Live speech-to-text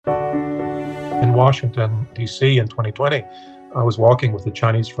In Washington, D.C. in 2020, I was walking with a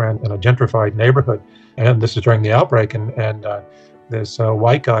Chinese friend in a gentrified neighborhood, and this is during the outbreak, and this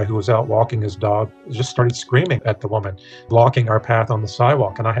white guy who was out walking his dog just started screaming at the woman, blocking our path on the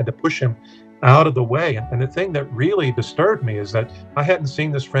sidewalk, and I had to push him out of the way. And the thing that really disturbed me is that I hadn't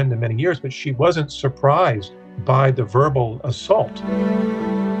seen this friend in many years, but she wasn't surprised by the verbal assault.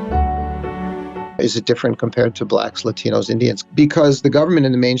 Is it different compared to blacks, Latinos, Indians? Because the government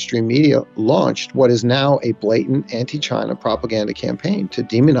and the mainstream media launched what is now a blatant anti-China propaganda campaign to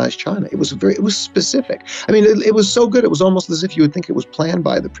demonize China. It was specific. I mean, it was so good. It was almost as if you would think it was planned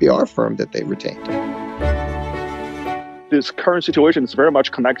by the PR firm that they retained. This current situation is very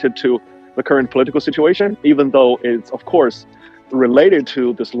much connected to the current political situation, even though it's, of course, related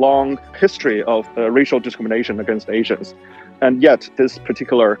to this long history of racial discrimination against Asians. And yet, this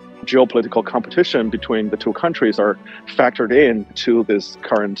particular geopolitical competition between the two countries are factored in to this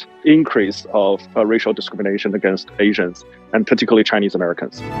current increase of racial discrimination against Asians, and particularly Chinese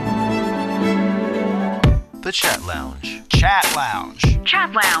Americans. The Chat Lounge. Chat Lounge.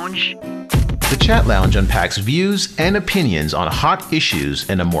 Chat Lounge. The Chat Lounge unpacks views and opinions on hot issues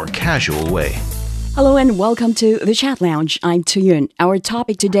in a more casual way. Hello and welcome to The Chat Lounge. I'm Tuyun. Our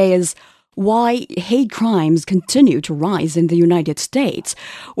topic today is why hate crimes continue to rise in the United States.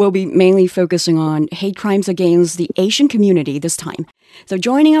 We'll be mainly focusing on hate crimes against the Asian community this time. So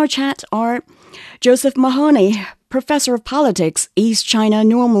joining our chat are Josef Mahoney, Professor of Politics, East China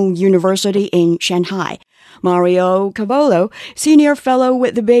Normal University in Shanghai; Mario Cavolo, Senior Fellow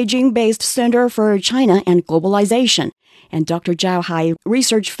with the Beijing-based Center for China and Globalization; and Dr. Zhao Hai,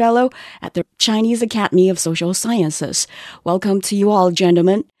 Research Fellow at the Chinese Academy of Social Sciences. Welcome to you all,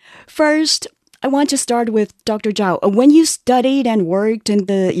 gentlemen. First, I want to start with Dr. Zhao. When you studied and worked in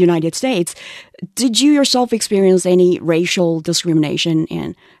the United States, did you yourself experience any racial discrimination,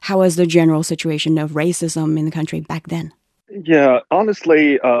 and how was the general situation of racism in the country back then? Yeah,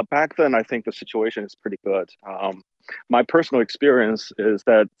 honestly, back then, I think the situation is pretty good. My personal experience is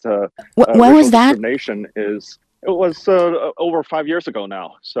that when was that? Discrimination it was over 5 years ago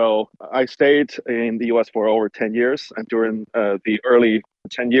now. So I stayed in the U.S. for over 10 years, and during the early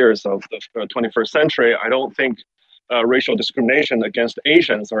 10 years of the 21st century, I don't think racial discrimination against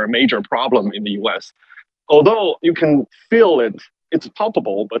Asians are a major problem in the U.S. Although you can feel it, it's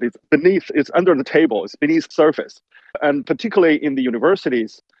palpable, but it's under the table, it's beneath the surface. And particularly in the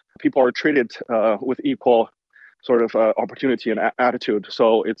universities, people are treated with equal sort of opportunity and attitude.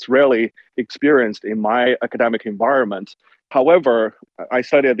 So it's rarely experienced in my academic environment. However, I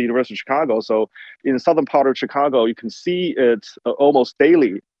study at the University of Chicago. So in the southern part of Chicago, you can see it almost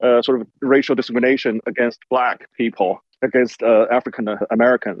daily, sort of racial discrimination against Black people, against African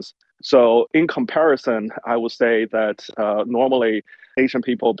Americans. So in comparison, I would say that normally Asian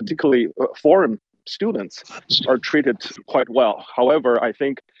people, particularly foreign students, are treated quite well. However, I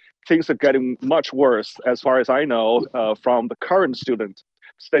think things are getting much worse, as far as I know, from the current student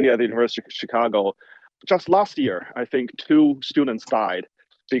studying at the University of Chicago. Just last year, I think 2 students died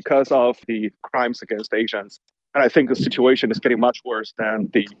because of the crimes against Asians. And I think the situation is getting much worse than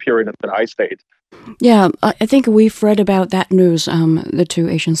the period that I stayed. Yeah, I think we've read about that news, the 2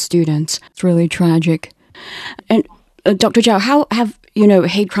 Asian students. It's really tragic. And Dr. Zhao, how have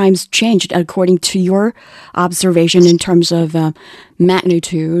hate crimes changed according to your observation in terms of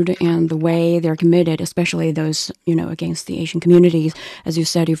magnitude and the way they're committed, especially those, against the Asian communities? As you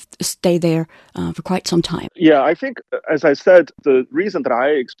said, you've stayed there for quite some time. Yeah, I think, as I said, the reason that I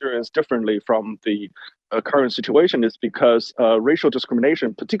experienced differently from the current situation is because racial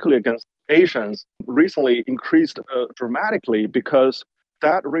discrimination, particularly against Asians, recently increased dramatically because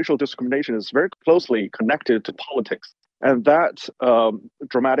that racial discrimination is very closely connected to politics. And that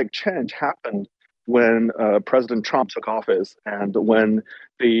dramatic change happened when President Trump took office and when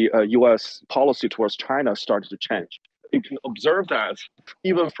the U.S. policy towards China started to change. You can observe that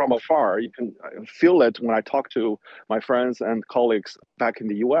even from afar. You can feel it when I talk to my friends and colleagues back in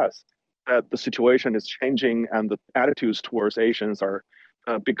the U.S., that the situation is changing and the attitudes towards Asians are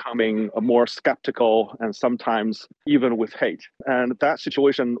becoming more skeptical and sometimes even with hate. And that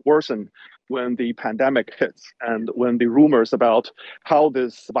situation worsened when the pandemic hits and when the rumors about how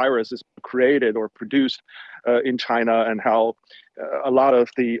this virus is created or produced in China and how a lot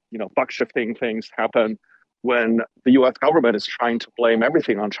of the buck shifting things happen when the U.S. government is trying to blame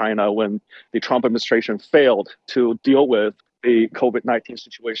everything on China, when the Trump administration failed to deal with the COVID-19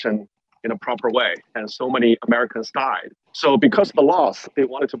 situation in a proper way, and so many Americans died. So because of the loss, they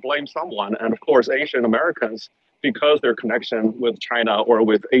wanted to blame someone. And of course, Asian Americans, because their connection with China or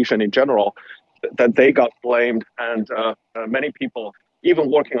with Asian in general, that they got blamed. And many people even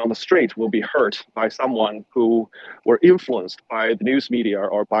walking on the street will be hurt by someone who were influenced by the news media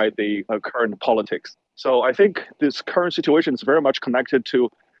or by the current politics. So I think this current situation is very much connected to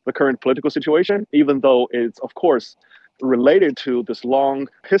the current political situation, even though it's, of course, related to this long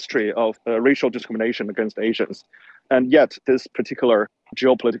history of racial discrimination against Asians. And yet, this particular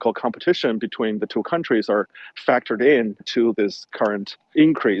geopolitical competition between the two countries are factored in to this current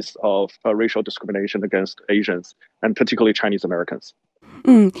increase of racial discrimination against Asians, and particularly Chinese Americans.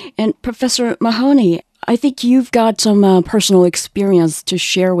 And Professor Mahoney, I think you've got some personal experience to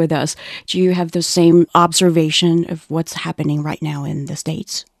share with us. Do you have the same observation of what's happening right now in the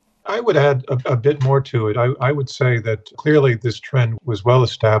States? I would add a bit more to it. I would say that clearly this trend was well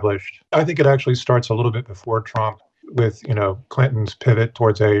established. I think it actually starts a little bit before Trump with, Clinton's pivot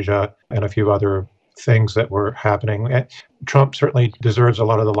towards Asia and a few other things that were happening. And Trump certainly deserves a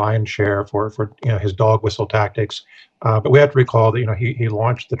lot of the lion's share for his dog whistle tactics. But we have to recall that, he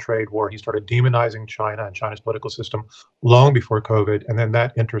launched the trade war. He started demonizing China and China's political system long before COVID. And then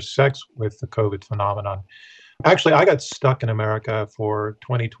that intersects with the COVID phenomenon. Actually, I got stuck in America for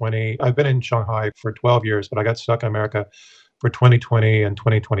 2020. I've been in Shanghai for 12 years, but I got stuck in America for 2020 and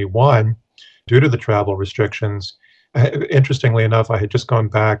 2021 due to the travel restrictions. Interestingly enough, I had just gone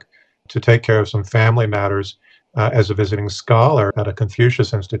back to take care of some family matters as a visiting scholar at a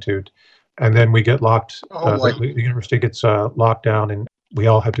Confucius Institute. And then we get locked, the university gets locked down, and we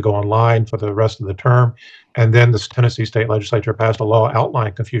all had to go online for the rest of the term. And then the Tennessee state legislature passed a law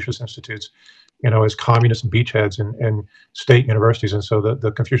outlining Confucius Institutes as communist beachheads in state universities. And so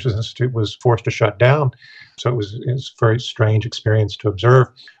the Confucius Institute was forced to shut down. So it was a very strange experience to observe.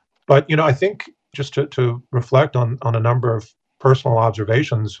 But, I think just to reflect on a number of personal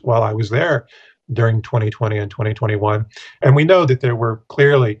observations while I was there during 2020 and 2021, and we know that there were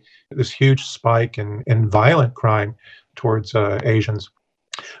clearly this huge spike in violent crime towards Asians.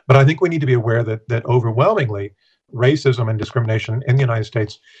 But I think we need to be aware that overwhelmingly, racism and discrimination in the United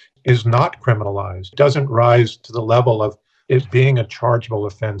States is not criminalized, doesn't rise to the level of it being a chargeable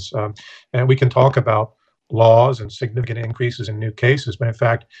offense. And we can talk about laws and significant increases in new cases, but in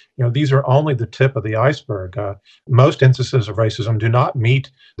fact, these are only the tip of the iceberg. Most instances of racism do not meet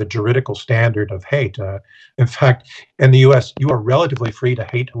the juridical standard of hate. In fact, in the U.S., you are relatively free to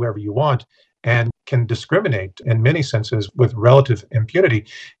hate whoever you want and can discriminate in many senses with relative impunity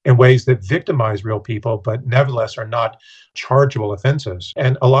in ways that victimize real people, but nevertheless are not chargeable offenses.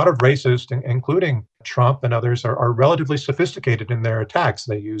 And a lot of racists, including Trump and others, are relatively sophisticated in their attacks.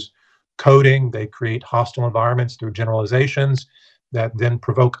 They use coding, they create hostile environments through generalizations that then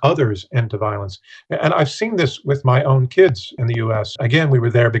provoke others into violence. And I've seen this with my own kids in the U.S. Again, we were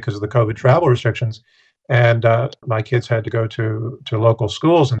there because of the COVID travel restrictions. And my kids had to go to local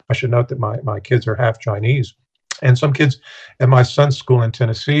schools. And I should note that my kids are half Chinese. And some kids at my son's school in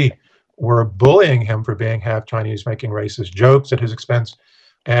Tennessee were bullying him for being half Chinese, making racist jokes at his expense.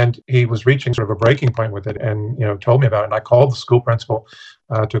 And he was reaching sort of a breaking point with it and, told me about it. And I called the school principal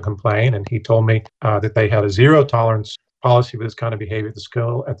to complain. And he told me that they had a zero tolerance policy for this kind of behavior at the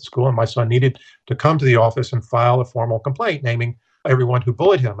school. And my son needed to come to the office and file a formal complaint naming everyone who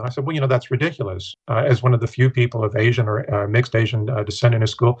bullied him. And I said, well, that's ridiculous. As one of the few people of Asian or mixed Asian descent in his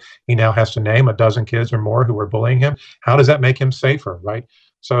school, he now has to name a dozen kids or more who were bullying him. How does that make him safer, right?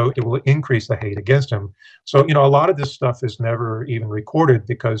 So it will increase the hate against him. So, a lot of this stuff is never even recorded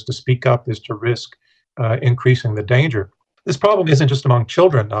because to speak up is to risk increasing the danger. This problem isn't just among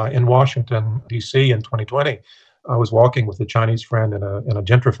children. In Washington, D.C. in 2020, I was walking with a Chinese friend in a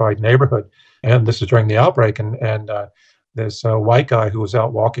gentrified neighborhood, and this is during the outbreak, and this white guy who was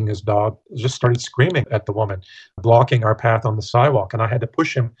out walking his dog just started screaming at the woman, blocking our path on the sidewalk. And I had to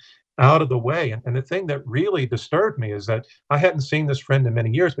push him out of the way. And the thing that really disturbed me is that I hadn't seen this friend in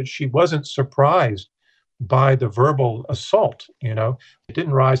many years, but she wasn't surprised by the verbal assault. It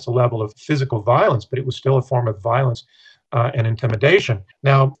didn't rise to the level of physical violence, but it was still a form of violence and intimidation.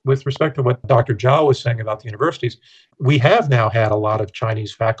 Now, with respect to what Dr. Zhao was saying about the universities, we have now had a lot of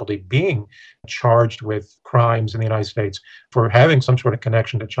Chinese faculty being charged with crimes in the United States for having some sort of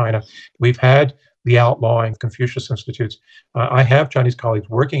connection to China. We've had the outlawing Confucius Institutes. I have Chinese colleagues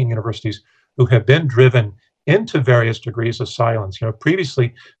working in universities who have been driven into various degrees of silence.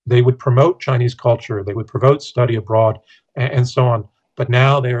 Previously, they would promote Chinese culture, they would promote study abroad, and so on. But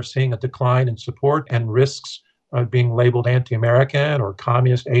now they are seeing a decline in support and risks being labeled anti-American or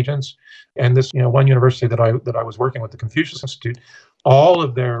communist agents. And this, one university that I was working with, the Confucius Institute, all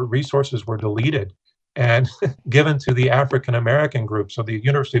of their resources were deleted and given to the African American group. So the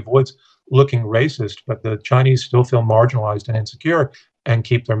university avoids looking racist, but the Chinese still feel marginalized and insecure. and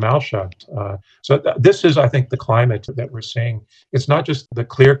keep their mouth shut. This is, I think, the climate that we're seeing. It's not just the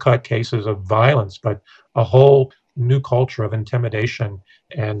clear-cut cases of violence, but a whole new culture of intimidation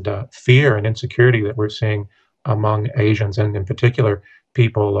and fear and insecurity that we're seeing among Asians, and in particular,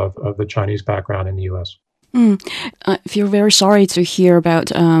 people of the Chinese background in the U.S. I feel very sorry to hear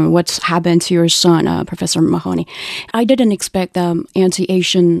about what's happened to your son, Professor Mahoney. I didn't expect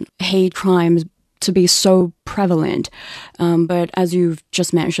anti-Asian hate crimes to be so prevalent, but as you've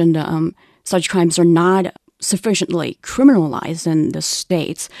just mentioned, such crimes are not sufficiently criminalized in the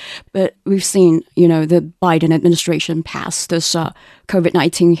States. But we've seen, the Biden administration passed this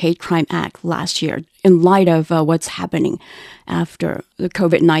COVID-19 Hate Crime Act last year in light of what's happening after the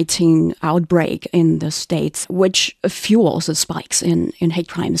COVID-19 outbreak in the States, which fuels the spikes in hate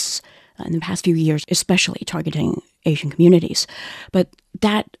crimes in the past few years, especially targeting Asian communities. But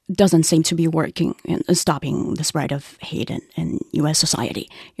that doesn't seem to be working in stopping the spread of hate in U.S. society.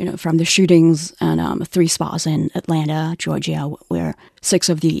 From the shootings and 3 spots in Atlanta, Georgia, where 6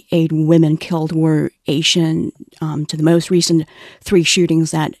 of the 8 women killed were Asian, to the most recent 3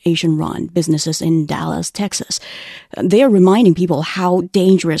 shootings at Asian-run businesses in Dallas, Texas. They are reminding people how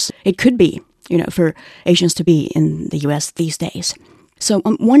dangerous it could be, for Asians to be in the U.S. these days. So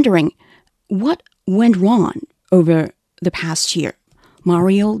I'm wondering, what went wrong over the past year?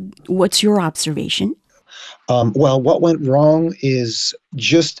 Mario, what's your observation? Well, what went wrong is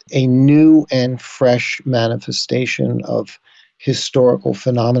just a new and fresh manifestation of historical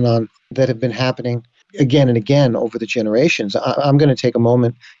phenomenon that have been happening again and again over the generations. I'm going to take a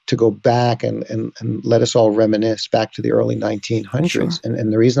moment to go back and let us all reminisce back to the early 1900s. Sure.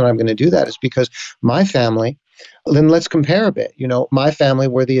 And the reason I'm going to do that is because my family, then let's compare a bit. My family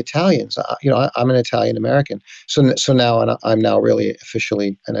were the Italians. I'm an Italian American. So now I'm now really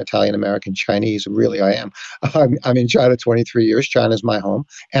officially an Italian American Chinese. Really, I am. I'm in China 23 years. China's my home.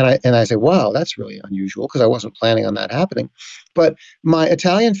 And I say, wow, that's really unusual because I wasn't planning on that happening. But my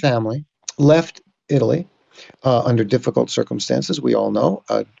Italian family left Italy under difficult circumstances. We all know,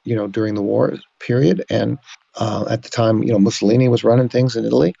 during the war period. And at the time, Mussolini was running things in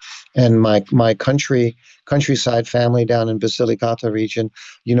Italy. And my countryside family down in Basilicata region,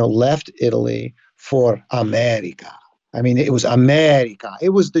 left Italy for America. I mean, it was America. It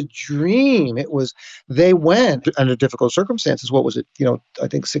was the dream. They went under difficult circumstances. What was it? I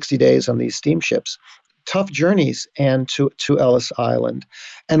think 60 days on these steamships, tough journeys, and to Ellis Island.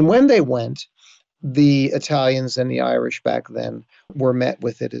 And when they went, the Italians and the Irish back then were met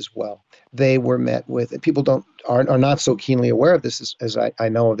with it as well. They were met with it. People are not so keenly aware of this as I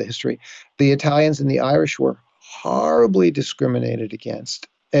know of the history. The Italians and the Irish were horribly discriminated against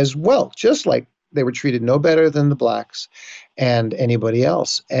as well, just like they were treated no better than the blacks and anybody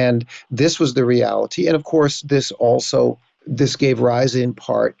else. And this was the reality. And of course, this gave rise in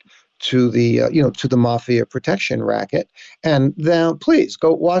part to the mafia protection racket. And now please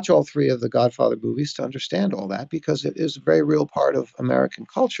go watch all 3 of the Godfather movies to understand all that, because it is a very real part of American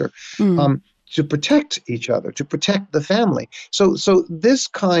culture, to protect each other, to protect the family. So this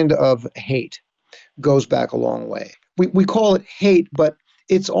kind of hate goes back a long way. We call it hate, but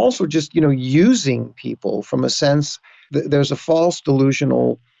it's also just, using people from a sense that there's a false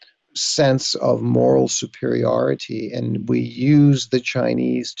delusional sense of moral superiority, and we use the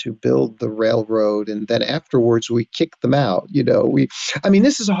Chinese to build the railroad, and then afterwards we kick them out.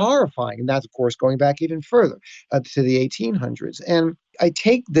 This is horrifying, and that's of course going back even further to the 1800s. And I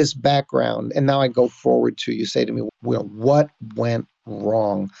take this background, and now I go forward to, you say to me, well, what went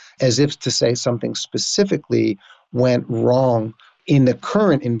wrong? As if to say something specifically went wrong in the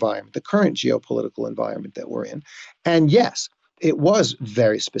current environment, the current geopolitical environment that we're in. And yes, it was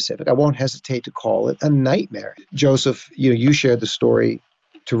very specific. I won't hesitate to call it a nightmare. Joseph, you shared the story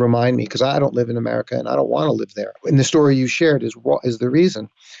to remind me, because I don't live in America and I don't want to live there. And the story you shared is the reason.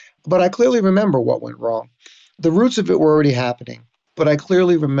 But I clearly remember what went wrong. The roots of it were already happening. But I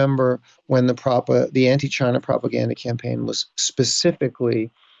clearly remember when the anti-China propaganda campaign was specifically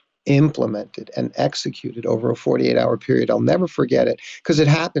implemented and executed over a 48-hour period. I'll never forget it, because it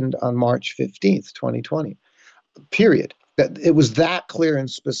happened on March 15th, 2020, period. That it was that clear and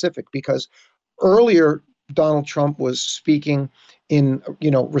specific, because earlier Donald Trump was speaking in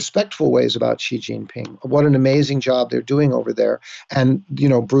respectful ways about Xi Jinping. What an amazing job they're doing over there. And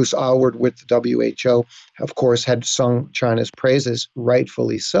Bruce Aylward with the WHO, of course, had sung China's praises,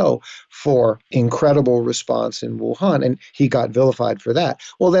 rightfully so, for incredible response in Wuhan, and he got vilified for that.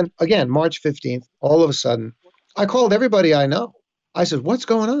 Well, then again, March 15th, all of a sudden, I called everybody I know. I said, what's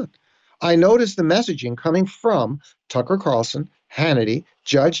going on? I noticed the messaging coming from Tucker Carlson, Hannity,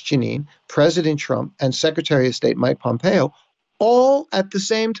 Judge Jeanine, President Trump, and Secretary of State Mike Pompeo all at the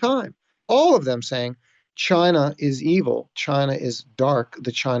same time. All of them saying, China is evil. China is dark.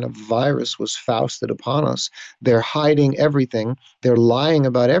 The China virus was foisted upon us. They're hiding everything. They're lying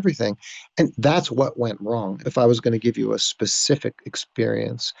about everything. And that's what went wrong. If I was going to give you a specific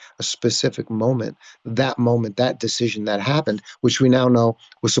experience, a specific moment, that decision that happened, which we now know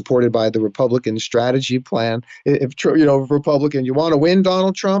was supported by the Republican strategy plan. If Republican, you want to win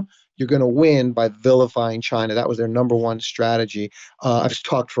Donald Trump, you're going to win by vilifying China. That was their number one strategy. I've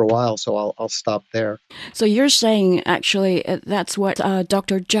talked for a while, so I'll stop there. So you're saying, actually, that's what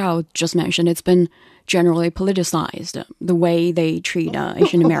Dr. Zhao just mentioned. It's been generally politicized, the way they treat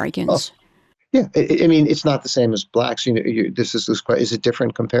Asian Americans. Yeah, I mean, it's not the same as blacks. This question: is it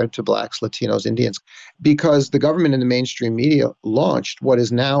different compared to blacks, Latinos, Indians? Because the government and the mainstream media launched what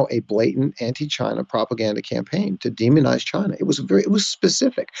is now a blatant anti-China propaganda campaign to demonize China. It was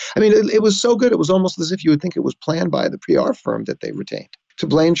specific. I mean, it was so good. It was almost as if you would think it was planned by the PR firm that they retained to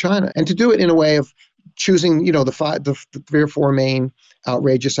blame China, and to do it in a way of choosing, the 3 or 4 main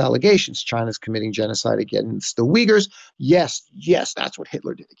outrageous allegations. China's committing genocide against the Uyghurs. Yes, that's what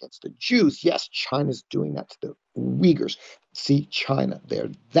Hitler did against the Jews. Yes, China's doing that to the Uyghurs. See, China,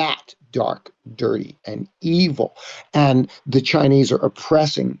 they're that dark, dirty, and evil. And the Chinese are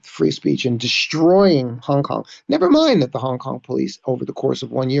oppressing free speech and destroying Hong Kong. Never mind that the Hong Kong police, over the course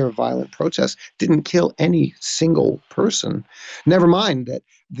of 1 year of violent protests, didn't kill any single person. Never mind that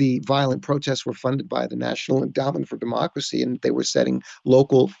the violent protests were funded by the National Endowment for Democracy, and they were setting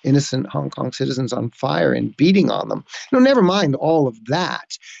local innocent Hong Kong citizens on fire and beating on them. Never mind all of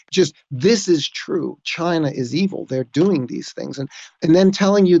that. Just, this is true. China is evil. They're doing these things. And then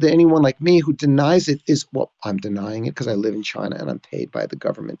telling you that anyone like me who denies it is, well, I'm denying it because I live in China and I'm paid by the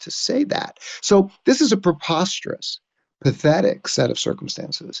government to say that. So this is a preposterous, pathetic set of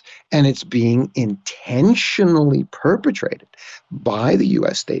circumstances, and it's being intentionally perpetrated by the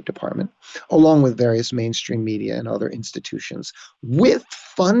U.S. State Department, along with various mainstream media and other institutions, with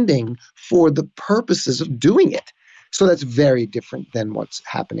funding for the purposes of doing it. So that's very different than what's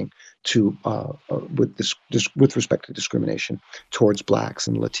happening with respect to discrimination towards blacks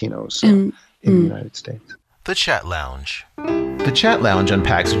and Latinos in the United States. The Chat Lounge. The Chat Lounge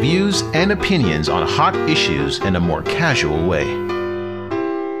unpacks views and opinions on hot issues in a more casual way.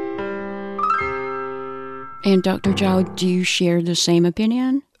 And Dr. Zhao, do you share the same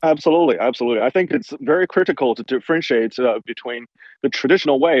opinion? Absolutely. I think it's very critical to differentiate between the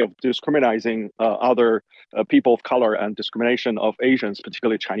traditional way of discriminating other people of color and discrimination of Asians,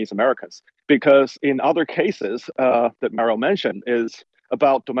 particularly Chinese Americans. Because in other cases that Meryl mentioned is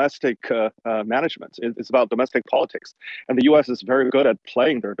about domestic management. It's about domestic politics. And the U.S. is very good at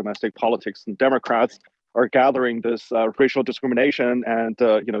playing their domestic politics. And Democrats are gathering this racial discrimination and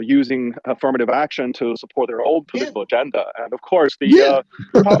using affirmative action to support their own political agenda. And of course, the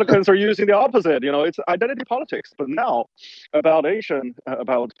Republicans are using the opposite. It's identity politics. But now, about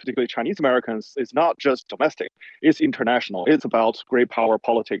particularly Chinese Americans, it's not just domestic. It's international. It's about great power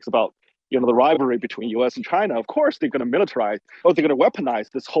politics, about the rivalry between U.S. and China. Of course, they're going to militarize, or they're going to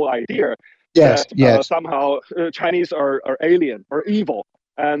weaponize this whole idea that somehow Chinese are alien or evil.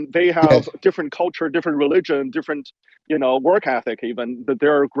 And they have different culture, different religion, different, work ethic even, that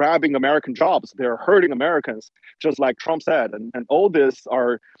they're grabbing American jobs. They're hurting Americans, just like Trump said. And all this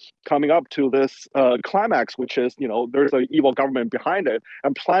are coming up to this climax, which is, there's an evil government behind it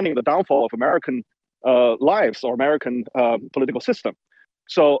and planning the downfall of American lives or American political system.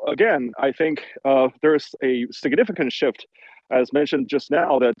 So again, I think there's a significant shift, as mentioned just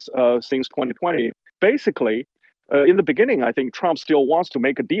now, that since 2020, basically, in the beginning, I think Trump still wants to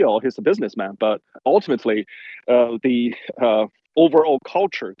make a deal. He's a businessman, but ultimately, the overall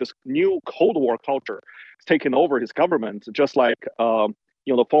culture, this new Cold War culture, has taken over his government. Just like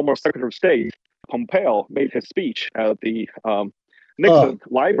the former Secretary of State Pompeo made his speech at the Nixon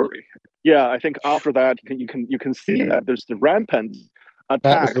Library. Yeah, I think after that, you can see that there's the rampant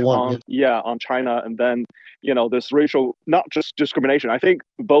attack on China, and then this racial, not just discrimination. I think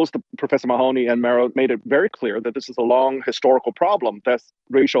both Professor Mahoney and Merrill made it very clear that this is a long historical problem. That's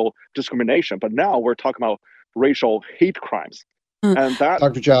racial discrimination, but now we're talking about racial hate crimes, and that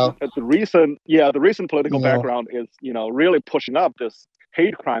Dr. Zhao, the recent political background is really pushing up this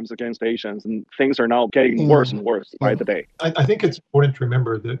hate crimes against Asians, and things are now getting worse and worse by the day. I think it's important to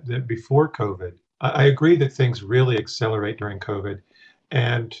remember that before COVID, I agree that things really accelerate during COVID.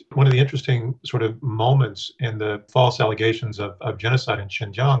 And one of the interesting sort of moments in the false allegations of genocide in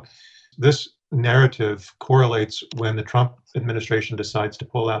Xinjiang, this narrative correlates when the Trump administration decides to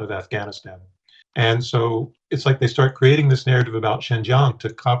pull out of Afghanistan. And so it's like they start creating this narrative about Xinjiang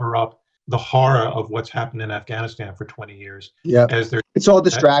to cover up the horror of what's happened in Afghanistan for 20 years. Yeah, it's all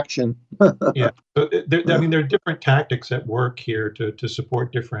distraction. Yeah, so I mean, there are different tactics at work here to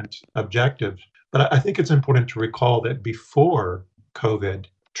support different objectives. But I think it's important to recall that before COVID,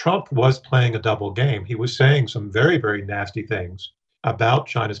 Trump was playing a double game. He was saying some very, very nasty things about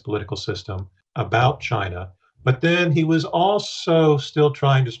China's political system, about China, but then he was also still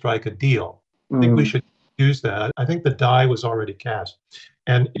trying to strike a deal. I think we should use that. I think the die was already cast.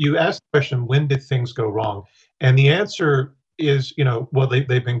 And you asked the question, when did things go wrong? And the answer is, well, they've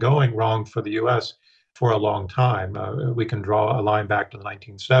been going wrong for the U.S. for a long time. We can draw a line back to the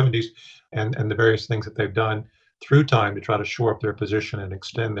 1970s and the various things that they've done through time to try to shore up their position and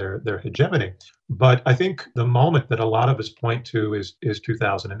extend their hegemony. But I think the moment that a lot of us point to is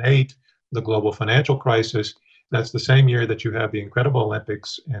 2008, the global financial crisis. That's the same year that you have the incredible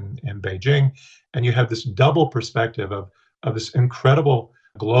Olympics in Beijing, and you have this double perspective of this incredible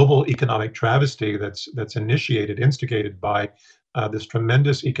global economic travesty that's instigated by this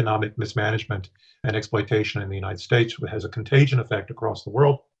tremendous economic mismanagement and exploitation in the United States, which has a contagion effect across the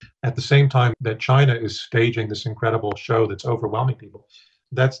world. At the same time that China is staging this incredible show that's overwhelming people.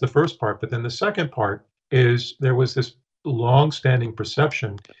 That's the first part. But then the second part is there was this long-standing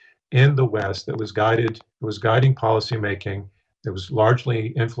perception in the West that was guiding policymaking. It was largely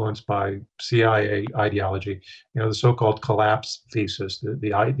influenced by CIA ideology, the so-called collapse thesis,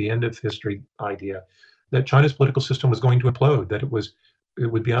 the end of history idea, that China's political system was going to implode, that it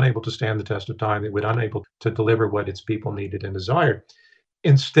would be unable to stand the test of time, it would be unable to deliver what its people needed and desired.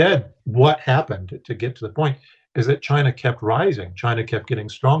 Instead, what happened, to get to the point, is that China kept rising. China kept getting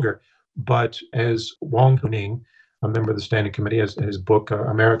stronger. But as Wang Huning, a member of the Standing Committee, as his book,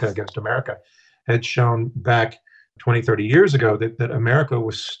 America Against America, had shown back 20, 30 years ago, that America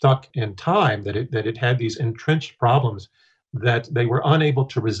was stuck in time, that it had these entrenched problems that they were unable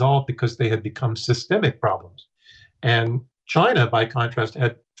to resolve because they had become systemic problems. And China, by contrast,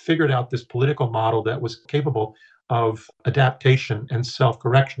 had figured out this political model that was capable of adaptation and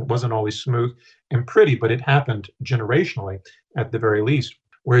self-correction. It wasn't always smooth and pretty, but it happened generationally at the very least.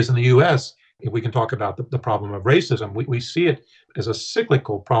 Whereas in the US, if we can talk about the problem of racism, we see it as a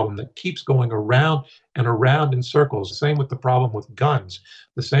cyclical problem that keeps going around and around in circles. The same with the problem with guns,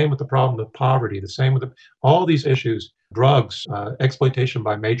 the same with the problem with poverty, the same with all these issues, drugs, exploitation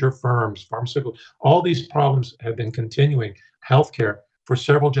by major firms, pharmaceuticals. All these problems have been continuing, healthcare, for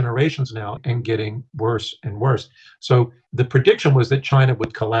several generations now and getting worse and worse. So the prediction was that China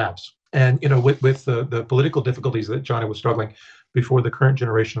would collapse. And with the political difficulties that China was struggling before the current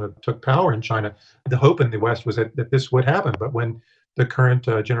generation took power in China, the hope in the West was that this would happen. But when the current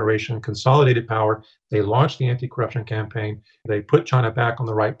generation consolidated power, they launched the anti-corruption campaign, they put China back on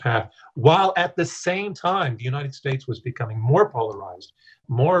the right path, while at the same time, the United States was becoming more polarized,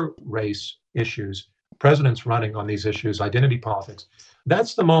 more race issues, presidents running on these issues, identity politics.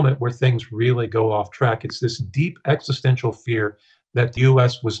 That's the moment where things really go off track. It's this deep existential fear that the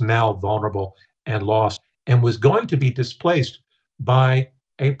U.S. was now vulnerable and lost and was going to be displaced by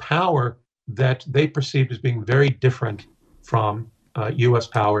a power that they perceived as being very different from U.S.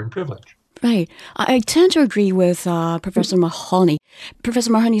 power and privilege. Right. I tend to agree with Professor Mahoney.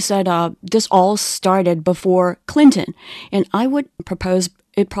 Professor Mahoney said this all started before Clinton, and I would propose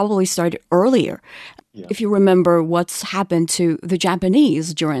it probably started earlier. Yeah. If you remember what's happened to the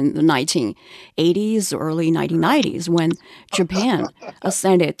Japanese during the 1980s, early 1990s, when Japan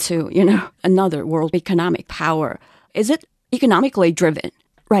ascended to, another world economic power. Is it economically driven?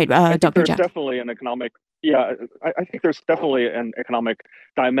 Right, Dr. Zhao. Definitely an economic. Yeah, I think there's definitely an economic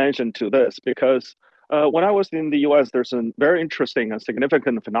dimension to this because when I was in the U.S., there's a very interesting and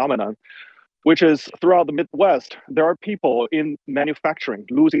significant phenomenon, which is throughout the Midwest, there are people in manufacturing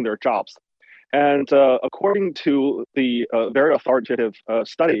losing their jobs. And according to the very authoritative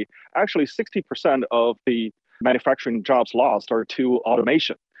study, actually 60% of the manufacturing jobs lost are to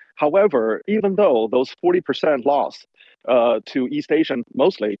automation. However, even though those 40% loss to East Asian,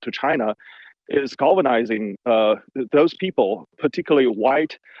 mostly to China, is galvanizing those people, particularly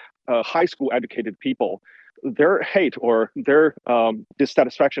white, high school educated people, their hate or their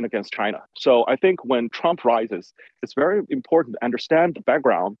dissatisfaction against China. So I think when Trump rises, it's very important to understand the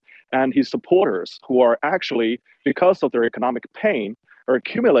background and his supporters who are actually, because of their economic pain, are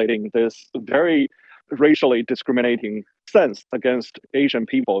accumulating this very racially discriminating sense against Asian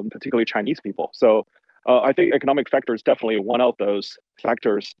people and particularly Chinese people. So I think economic factor is definitely one of those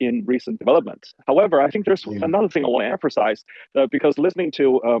factors in recent developments. However, I think there's another thing I want to emphasize because listening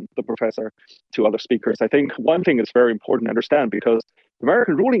to the professor, to other speakers, I think one thing is very important to understand because the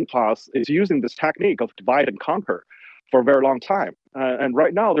American ruling class is using this technique of divide and conquer for a very long time. And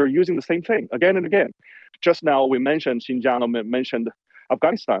right now, they're using the same thing again and again. Just now, we mentioned Xinjiang, mentioned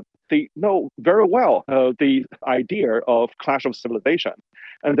Afghanistan. They know very well the idea of clash of civilization.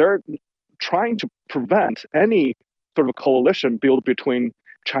 And they're trying to prevent any sort of coalition built between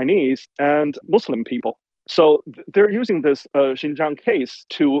Chinese and Muslim people. So they're using this Xinjiang case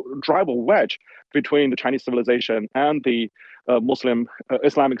to drive a wedge between the Chinese civilization and the Muslim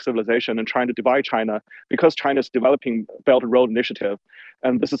Islamic civilization and trying to divide China because China is developing Belt and Road Initiative.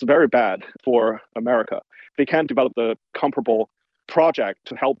 And this is very bad for America. They can't develop the comparable project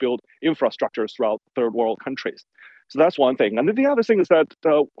to help build infrastructures throughout third world countries. So that's one thing. And then the other thing is that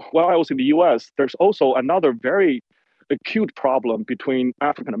while I was in the US, there's also another very acute problem between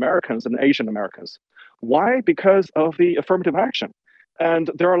African Americans and Asian Americans. Why? Because of the affirmative action. And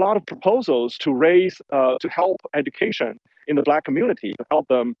there are a lot of proposals to to help education in the Black community, to help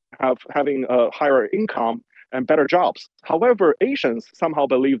them having a higher income and better jobs. However, Asians somehow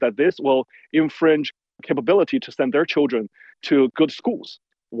believe that this will infringe capability to send their children to good schools.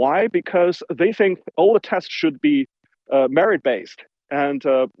 Why? Because they think all the tests should be merit-based, and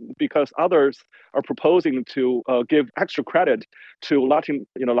because others are proposing to give extra credit to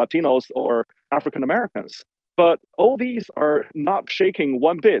Latinos or African Americans. But all these are not shaking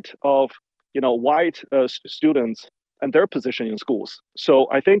one bit of white students and their position in schools. So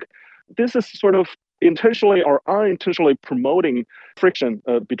I think this is sort of intentionally or unintentionally promoting friction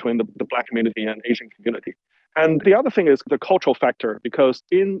between the Black community and Asian community. And the other thing is the cultural factor, because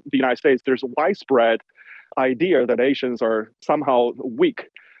in the United States, there's a widespread idea that Asians are somehow weak,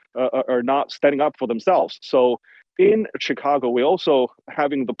 are not standing up for themselves. So in Chicago, we're also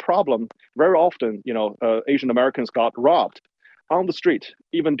having the problem very often, Asian Americans got robbed on the street,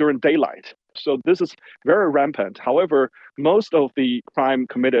 even during daylight. So this is very rampant. However, most of the crime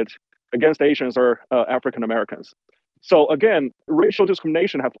committed against Asians are African Americans. So again, racial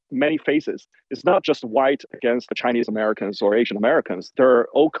discrimination have many faces. It's not just white against the Chinese Americans or Asian Americans. There are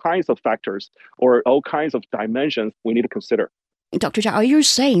all kinds of factors or all kinds of dimensions we need to consider. Dr. Zhao, are you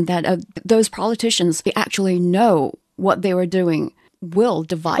saying that those politicians, they actually know what they were doing will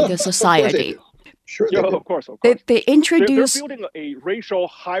divide the society? Sure, yeah, of course. They introduce... They're building a racial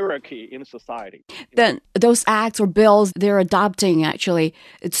hierarchy in society. Then those acts or bills they're adopting, actually,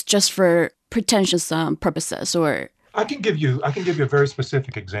 it's just for pretentious purposes, or... I can give you a very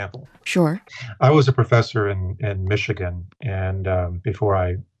specific example. Sure. I was a professor in Michigan, and before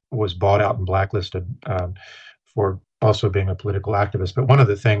I was bought out and blacklisted for also being a political activist. But one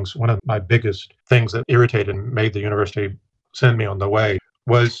of my biggest things that irritated and made the university send me on the way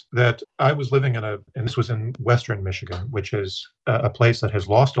was that I was living and this was in Western Michigan, which is a place that has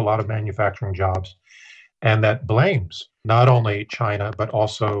lost a lot of manufacturing jobs, and that blames not only China, but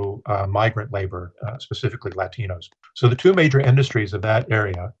also migrant labor, specifically Latinos. So the two major industries of that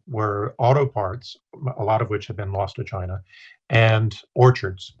area were auto parts, a lot of which have been lost to China, and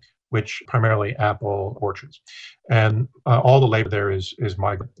orchards, which primarily apple orchards. And all the labor there is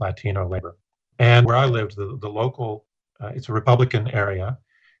migrant Latino labor. And where I lived, the local, it's a Republican area,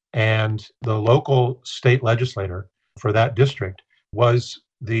 and the local state legislator for that district was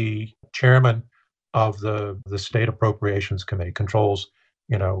the chairman of the state appropriations committee, controls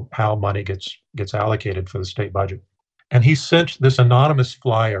how money gets allocated for the state budget. And he sent this anonymous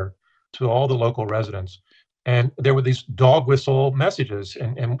flyer to all the local residents, and there were these dog whistle messages.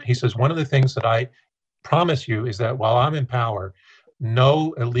 And he says, one of the things that I promise you is that while I'm in power,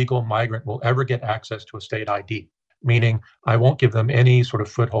 no illegal migrant will ever get access to a state ID, meaning I won't give them any sort of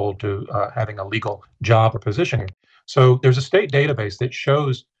foothold to having a legal job or position. So there's a state database that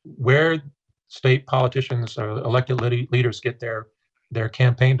shows where state politicians or elected leaders get their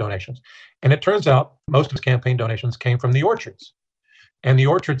campaign donations. And it turns out most of his campaign donations came from the orchards. And the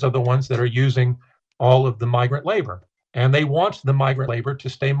orchards are the ones that are using all of the migrant labor. And they want the migrant labor to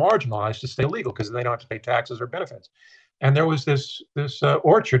stay marginalized, to stay illegal, because they don't have to pay taxes or benefits. And there was this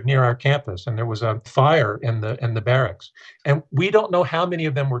orchard near our campus, and there was a fire in the barracks. And we don't know how many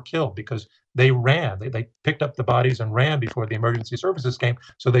of them were killed because they ran. They picked up the bodies and ran before the emergency services came,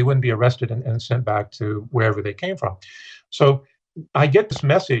 so they wouldn't be arrested and sent back to wherever they came from. So I get this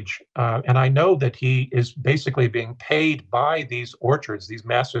message, and I know that he is basically being paid by these orchards, these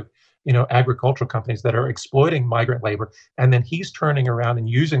massive, agricultural companies that are exploiting migrant labor, and then he's turning around and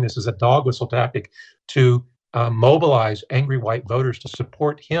using this as a dog whistle tactic to mobilize angry white voters to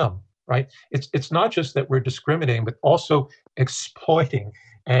support him. Right? It's not just that we're discriminating, but also exploiting,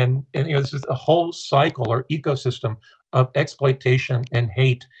 and this is a whole cycle or ecosystem of exploitation and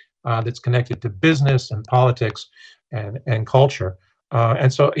hate that's connected to business and politics and culture.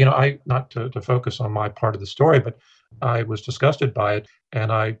 And so, not to focus on my part of the story, but I was disgusted by it.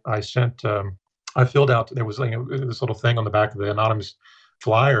 And I sent, I filled out, there was this little thing on the back of the anonymous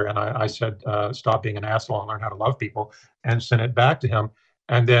flyer. And I said, stop being an asshole and learn how to love people, and sent it back to him.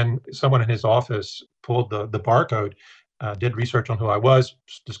 And then someone in his office pulled the barcode, did research on who I was,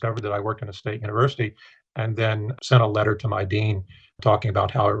 discovered that I worked in a state university, and then sent a letter to my dean talking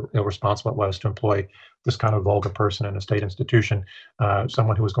about how irresponsible it was to employ this kind of vulgar person in a state institution,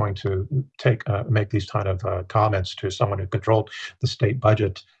 someone who was going to make these kind of comments to someone who controlled the state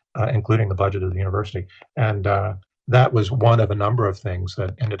budget, including the budget of the university. And that was one of a number of things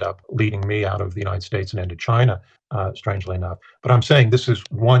that ended up leading me out of the United States and into China, strangely enough. But I'm saying this is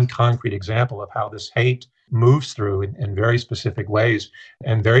one concrete example of how this hate moves through in very specific ways,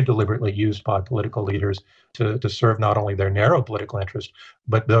 and very deliberately used by political leaders to serve not only their narrow political interest,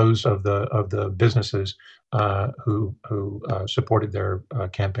 but those of the businesses who supported their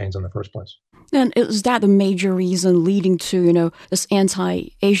campaigns in the first place. And is that the major reason leading to, this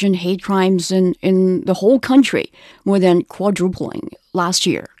anti-Asian hate crimes in the whole country, more than quadrupling last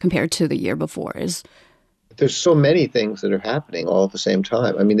year compared to the year before? There's so many things that are happening all at the same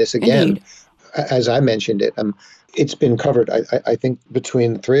time. I mean, this again, Indeed. As I mentioned it, it's been covered. I think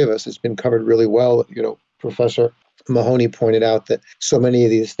between the three of us, it's been covered really well. Professor Mahoney pointed out that so many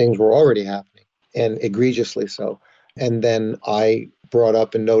of these things were already happening, and egregiously so. And then I brought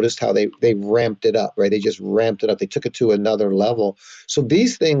up and noticed how they ramped it up, right? They just ramped it up. They took it to another level. So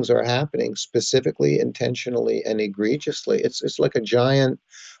these things are happening specifically, intentionally, and egregiously. It's like a giant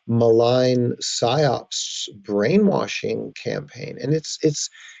malign psyops brainwashing campaign, and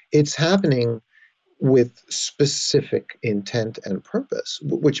it's happening with specific intent and purpose,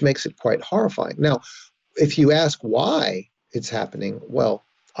 which makes it quite horrifying. Now, if you ask why it's happening, well,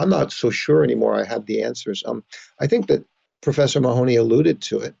 I'm not so sure anymore I have the answers. I think that Professor Mahoney alluded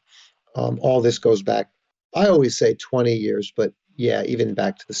to it. All this goes back, I always say 20 years, but yeah, even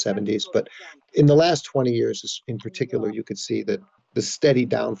back to the 70s. But in the last 20 years in particular, you could see that the steady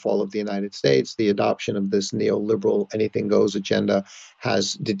downfall of the United States, the adoption of this neoliberal anything goes agenda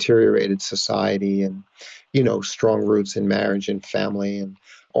has deteriorated society, and, strong roots in marriage and family and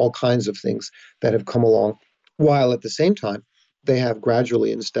all kinds of things that have come along, while at the same time, they have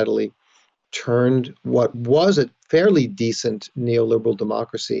gradually and steadily turned what was a fairly decent neoliberal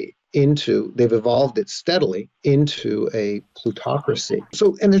democracy they've evolved it steadily into a plutocracy.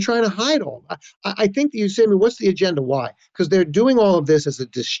 So, and they're trying to hide all. I think that you say to me, what's the agenda? Why? Because they're doing all of this as a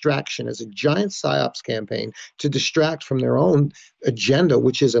distraction, as a giant psyops campaign to distract from their own agenda,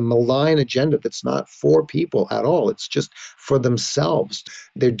 which is a malign agenda that's not for people at all. It's just for themselves.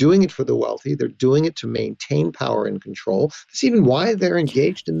 They're doing it for the wealthy. They're doing it to maintain power and control. That's even why they're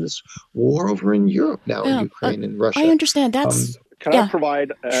engaged in this war over in Europe now, in Ukraine and Russia. I understand. That's... Can I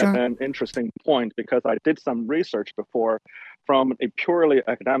provide an interesting point? Because I did some research before from a purely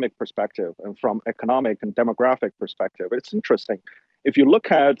academic perspective and from economic and demographic perspective. It's interesting. If you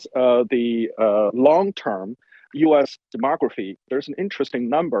look at the long-term U.S. demography, there's an interesting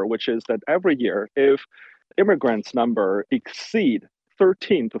number, which is that every year, if immigrants' number exceed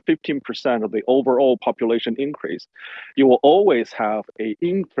 13 to 15% of the overall population increase, you will always have an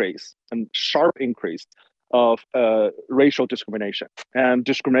increase, and sharp increase, of racial discrimination and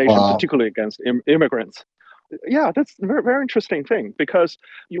discrimination, particularly against immigrants. Yeah, that's a very, very interesting thing, because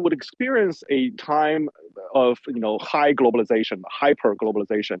you would experience a time of high globalization, hyper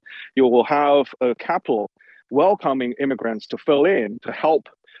globalization. You will have capital welcoming immigrants to fill in, to help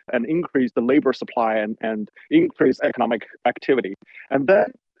and increase the labor supply and increase economic activity. And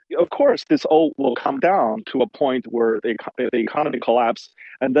then, of course, this all will come down to a point where the economy collapses,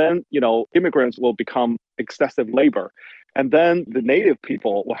 and then immigrants will become excessive labor, and then the native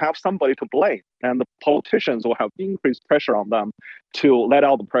people will have somebody to blame, and the politicians will have increased pressure on them to let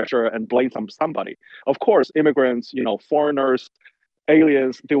out the pressure and blame somebody. Of course, immigrants, foreigners,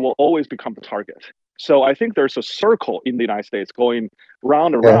 aliens, they will always become the target. So I think there's a circle in the United States going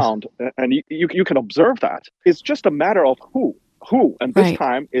round and round, and you can observe that. It's just a matter of who, and this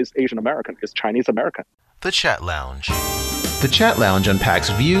time is Asian American, is Chinese American. The Chat Lounge. The Chat Lounge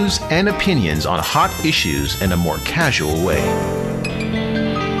unpacks views and opinions on hot issues in a more casual way.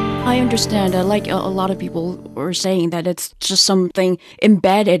 I understand, like a lot of people were saying, that it's just something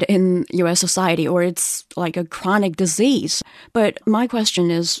embedded in U.S. society, or it's like a chronic disease. But my question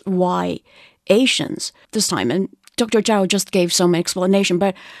is, why Asians this time? And Dr. Zhao just gave some explanation,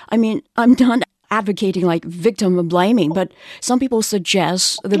 but I mean, I'm not advocating like victim blaming, but some people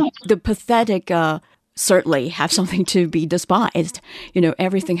suggest the pathetic certainly have something to be despised.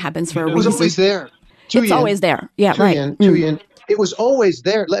 Everything happens for a reason. It was always there. It's always there. Yeah, right. It was always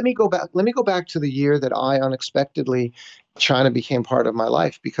there. Let me go back. Let me go back to the year that I unexpectedly China became part of my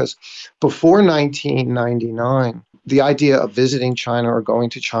life, because before 1999, the idea of visiting China or going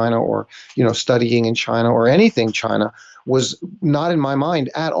to China or, studying in China or anything China was not in my mind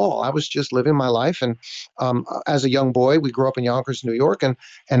at all. I was just living my life. And as a young boy, we grew up in Yonkers, New York.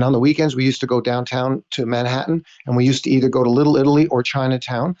 And on the weekends, we used to go downtown to Manhattan, and we used to either go to Little Italy or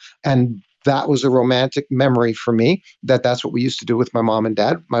Chinatown. And that was a romantic memory for me, that's what we used to do with my mom and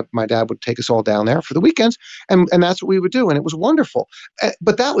dad. My dad would take us all down there for the weekends, and that's what we would do. And it was wonderful.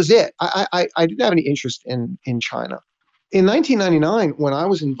 But that was it. I didn't have any interest in China. In 1999, when I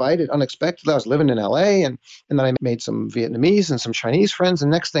was invited unexpectedly, I was living in LA, and then I made some Vietnamese and some Chinese friends. And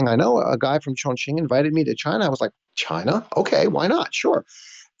next thing I know, a guy from Chongqing invited me to China. I was like, China? Okay, why not? Sure.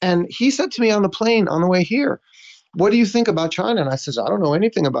 And he said to me on the plane on the way here, what do you think about China? And I says, I don't know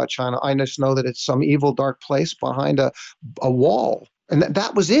anything about China. I just know that it's some evil, dark place behind a wall. And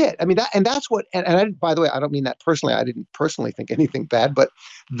that was it. I mean, that's what, and I, by the way, I don't mean that personally. I didn't personally think anything bad, but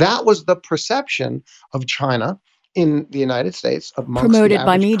that was the perception of China in the United States amongst promoted the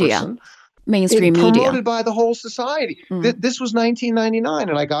by average media, person. mainstream media. Promoted by the whole society. This was 1999,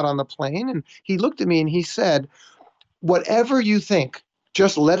 and I got on the plane, and he looked at me and he said, whatever you think,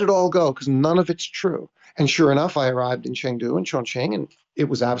 just let it all go, because none of it's true. And sure enough, I arrived in Chengdu and Chongqing, and it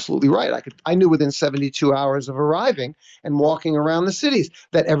was absolutely right. I knew within 72 hours of arriving and walking around the cities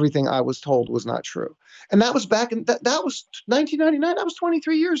that everything I was told was not true. And that was back in that was 1999. That was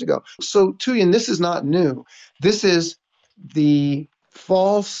 23 years ago. So, Tuyen, this is not new. This is the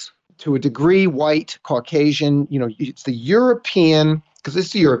false, to a degree, white, Caucasian, it's the European, because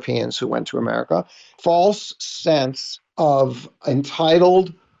it's the Europeans who went to America, false sense of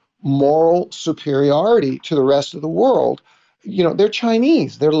entitled moral superiority to the rest of the world. They're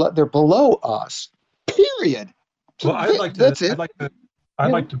Chinese. They're below us. Period. Well, That's it.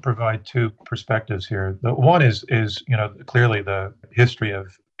 I'd like to provide two perspectives here. The one is clearly the history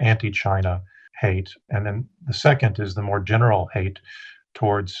of anti-China hate, and then the second is the more general hate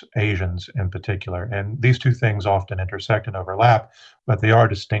towards Asians in particular. And these two things often intersect and overlap, but they are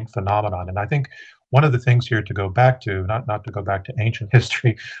distinct phenomenon. And I think one of the things here to go back to, not to go back to ancient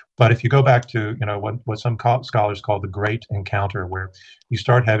history, but if you go back to what some scholars call the Great Encounter, where you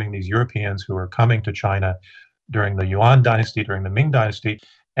start having these Europeans who are coming to China during the Yuan dynasty, during the Ming dynasty,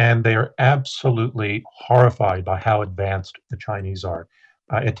 and they are absolutely horrified by how advanced the Chinese are.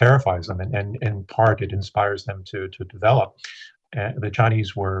 It terrifies them, and in part it inspires them to develop. The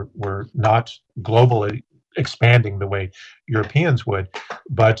Chinese were not globally expanding the way Europeans would.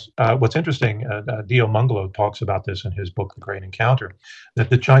 But what's interesting, D.O. Mungalo talks about this in his book, The Great Encounter, that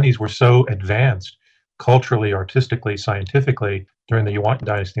the Chinese were so advanced culturally, artistically, scientifically during the Yuan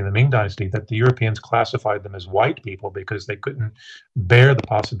dynasty and the Ming dynasty that the Europeans classified them as white people because they couldn't bear the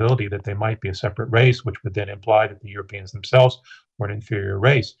possibility that they might be a separate race, which would then imply that the Europeans themselves were an inferior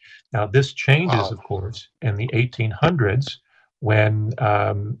race. Now, this changes, of course, in the 1800s, when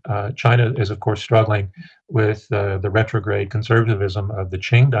China is, of course, struggling with the retrograde conservatism of the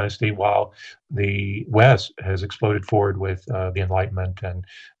Qing dynasty, while the West has exploded forward with the Enlightenment and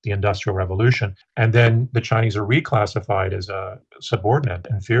the Industrial Revolution. And then the Chinese are reclassified as a subordinate,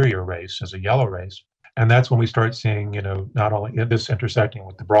 inferior race, as a yellow race. And that's when we start seeing, not only this intersecting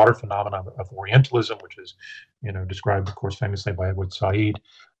with the broader phenomenon of Orientalism, which is, described, of course, famously by Edward Said.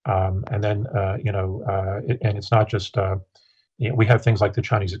 And then, and it's not just we have things like the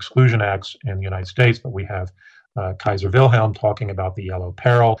Chinese Exclusion Acts in the United States, but we have Kaiser Wilhelm talking about the yellow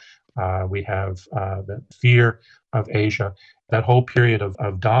peril. We have the fear of Asia, that whole period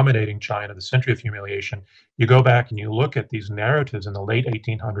of dominating China, the century of humiliation. You go back and you look at these narratives in the late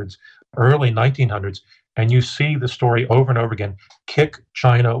 1800s, early 1900s, and you see the story over and over again. Kick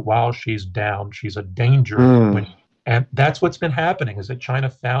China while she's down. She's a danger. And that's what's been happening, is that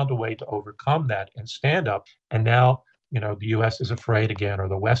China found a way to overcome that and stand up. And now, the U.S. is afraid again, or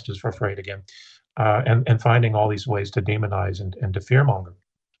the West is afraid again, and finding all these ways to demonize and to fearmonger.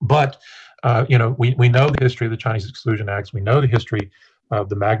 But, we know the history of the Chinese Exclusion Acts. We know the history of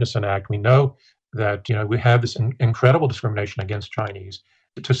the Magnuson Act. We know that, we have this incredible discrimination against Chinese.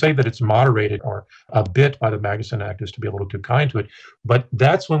 To say that it's moderated or a bit by the Magnuson Act is to be a little too kind to it. But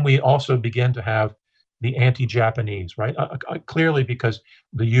that's when we also begin to have the anti-Japanese, right? Clearly, because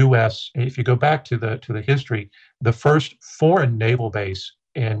the U.S., if you go back to the history, the first foreign naval base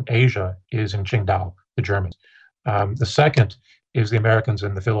in Asia is in Qingdao, the Germans. The second is the Americans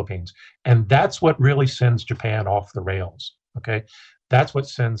in the Philippines. And that's what really sends Japan off the rails, okay? That's what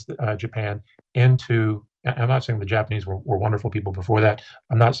sends Japan into I'm not saying the Japanese were wonderful people before that.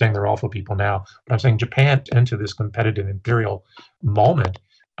 I'm not saying they're awful people now, but I'm saying Japan into this competitive imperial moment,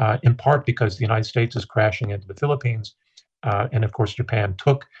 in part because the United States is crashing into the Philippines. And of course, Japan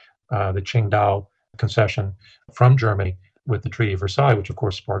took the Qingdao concession from Germany with the Treaty of Versailles, which of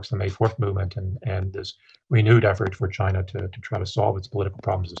course sparks the May 4th movement and this renewed effort for China to try to solve its political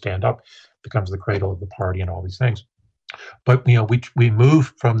problems and stand up, becomes the cradle of the party and all these things. But we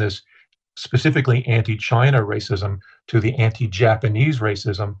move from this specifically anti-China racism to the anti-Japanese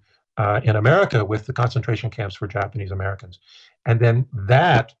racism in America with the concentration camps for Japanese Americans. And then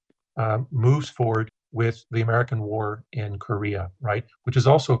that moves forward with the American war in Korea, right, which is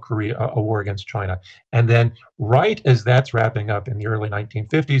also a war against China. And then right as that's wrapping up in the early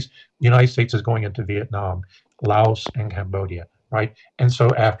 1950s, the United States is going into Vietnam, Laos, and Cambodia, right? And so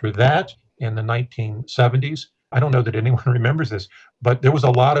after that, in the 1970s, I don't know that anyone remembers this, but there was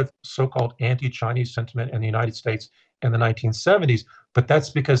a lot of so-called anti-Chinese sentiment in the United States in the 1970s. But that's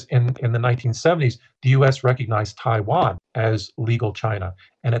because in the 1970s, the U.S. recognized Taiwan as legal China.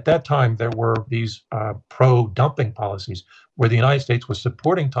 And at that time, there were these pro-dumping policies where the United States was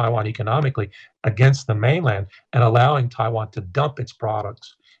supporting Taiwan economically against the mainland and allowing Taiwan to dump its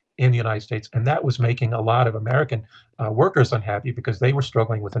products in the United States. And that was making a lot of American workers unhappy because they were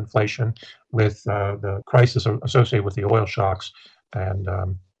struggling with inflation, with the crisis associated with the oil shocks and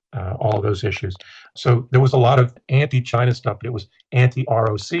all of those issues. So there was a lot of anti-China stuff, but it was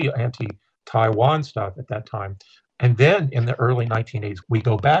anti-ROC, anti-Taiwan stuff at that time. And then in the early 1980s, we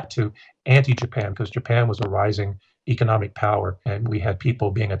go back to anti-Japan because Japan was a rising economic power, and we had people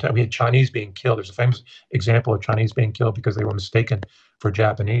being attacked. We had Chinese being killed. There's a famous example of Chinese being killed because they were mistaken for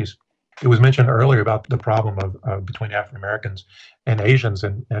Japanese. It was mentioned earlier about the problem of between African Americans and Asians,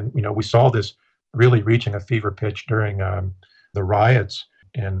 and we saw this really reaching a fever pitch during the riots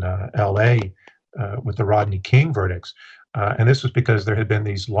in L.A. With the Rodney King verdicts, and this was because there had been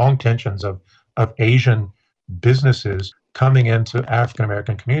these long tensions of Asian businesses coming into African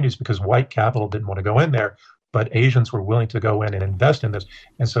American communities because white capital didn't want to go in there, but Asians were willing to go in and invest in this,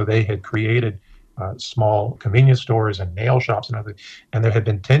 and so they had created small convenience stores and nail shops and other, and there had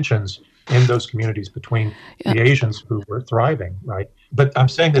been tensions in those communities between the Asians who were thriving, right? But I'm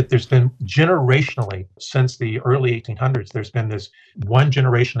saying that there's been generationally, since the early 1800s, there's been this one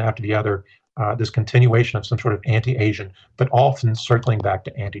generation after the other, this continuation of some sort of anti-Asian, but often circling back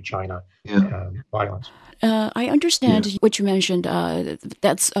to anti-China violence. I understand what you mentioned.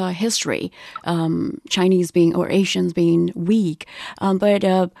 That's history, Chinese being or Asians being weak,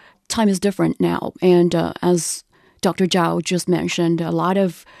 but time is different now. And as Dr. Zhao just mentioned, a lot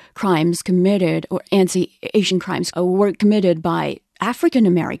of crimes committed or anti-Asian crimes were committed by African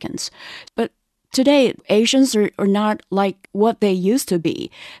Americans. But today, Asians are not like what they used to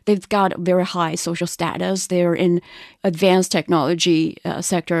be. They've got very high social status. They're in advanced technology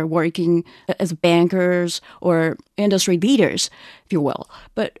sector working as bankers or industry leaders, if you will.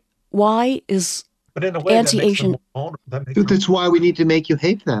 But why is anti-Asian? That's why we need to make you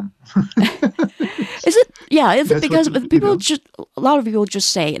hate them. Is it? Yeah. Is it because people a lot of people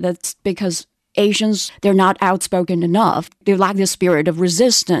just say that's because Asians, they're not outspoken enough. They lack the spirit of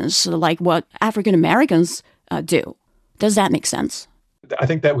resistance, like what African Americans do. Does that make sense? I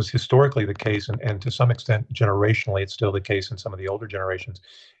think that was historically the case, and to some extent, generationally, it's still the case in some of the older generations.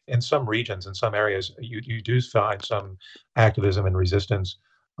 In some regions, in some areas, you do find some activism and resistance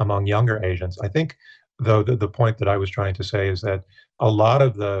among younger Asians. I think, though, the point that I was trying to say is that a lot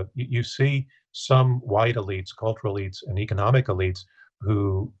of you see some white elites, cultural elites, and economic elites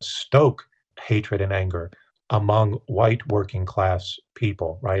who stoke hatred and anger among white working class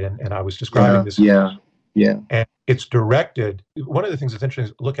people, right? And I was describing this. Yeah. And it's directed. One of the things that's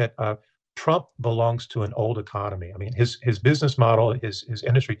interesting is look at Trump belongs to an old economy. I mean, his business model, his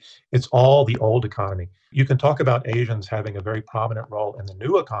industry, it's all the old economy. You can talk about Asians having a very prominent role in the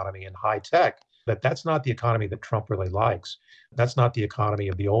new economy in high tech, but that's not the economy that Trump really likes. That's not the economy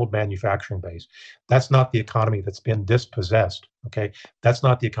of the old manufacturing base. That's not the economy that's been dispossessed, okay? That's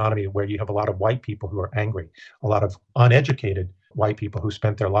not the economy where you have a lot of white people who are angry, a lot of uneducated white people who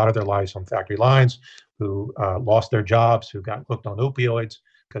spent a lot of their lives on factory lines, who lost their jobs, who got hooked on opioids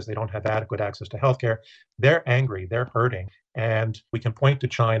because they don't have adequate access to healthcare. They're angry, they're hurting. And we can point to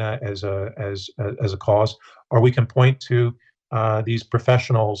China as a cause, or we can point to these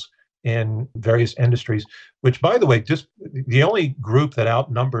professionals in various industries, which, by the way, just the only group that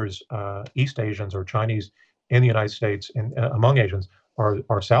outnumbers East Asians or Chinese in the United States and among Asians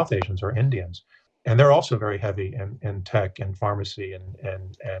are South Asians or Indians. And they're also very heavy in tech and pharmacy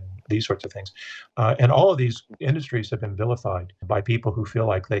and these sorts of things. And all of these industries have been vilified by people who feel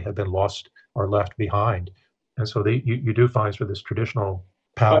like they have been lost or left behind. And so you do find sort of this traditional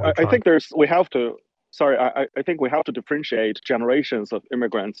power. I think I think we have to differentiate generations of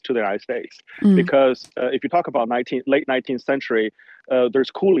immigrants to the United States because if you talk about late 19th century,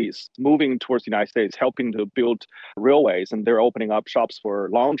 there's coolies moving towards the United States, helping to build railways, and they're opening up shops for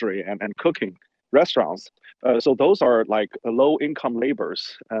laundry and cooking restaurants. So those are like low-income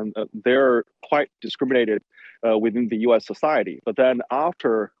laborers, and they're quite discriminated within the U.S. society. But then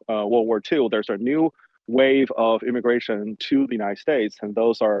after World War II, there's a new wave of immigration to the United States, and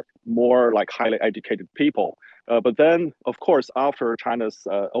those are more like highly educated people. But then, of course, after China's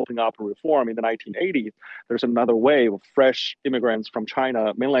opening up and reform in the 1980s, there's another wave of fresh immigrants from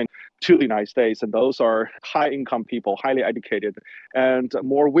China mainland to the United States, and those are high-income people, highly educated, and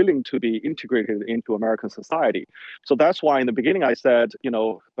more willing to be integrated into American society. So that's why in the beginning I said,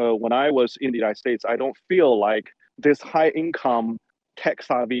 when I was in the United States, I don't feel like this high-income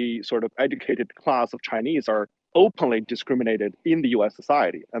tech-savvy, sort of educated class of Chinese are openly discriminated in the US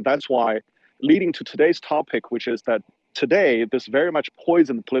society. And that's why, leading to today's topic, which is that today, this very much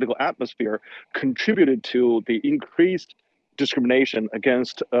poisoned political atmosphere contributed to the increased discrimination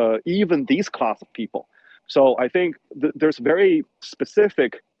against even these class of people. So I think there's very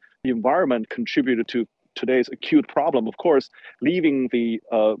specific environment contributed to today's acute problem. Of course, leaving the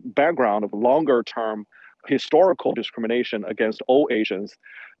background of longer-term historical discrimination against all Asians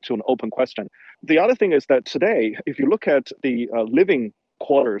to an open question. The other thing is that today, if you look at the living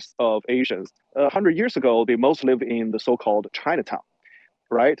quarters of Asians, 100 years ago, they most lived in the so-called Chinatown,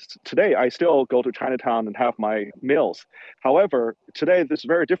 right? Today, I still go to Chinatown and have my meals. However, today, this is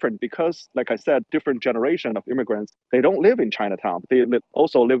very different because, like I said, different generation of immigrants, they don't live in Chinatown. They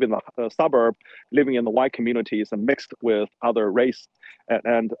also live in the suburb, living in the white communities and mixed with other race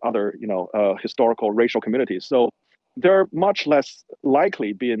and other, historical racial communities. So they're much less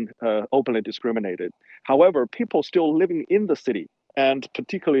likely being openly discriminated. However, people still living in the city, and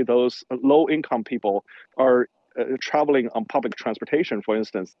particularly those low-income people are traveling on public transportation, for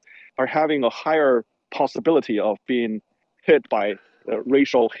instance, are having a higher possibility of being hit by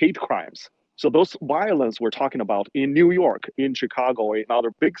racial hate crimes. So those violence we're talking about in New York, in Chicago, in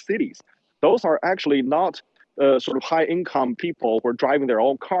other big cities, those are actually not sort of high-income people who are driving their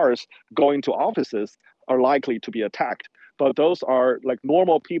own cars, going to offices, are likely to be attacked. But those are like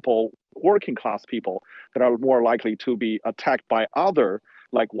normal people, working class people, that are more likely to be attacked by other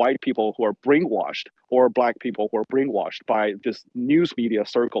like white people who are brainwashed or black people who are brainwashed by this news media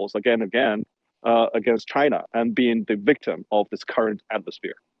circles again and again against China and being the victim of this current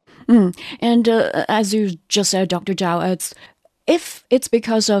atmosphere. And as you just said, Dr. Zhao, if it's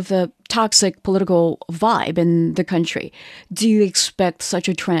because of the toxic political vibe in the country, do you expect such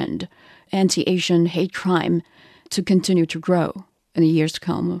a trend, anti-Asian hate crime, to continue to grow in the years to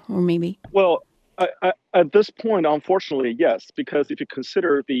come, or maybe? Well, at this point, unfortunately, yes, because if you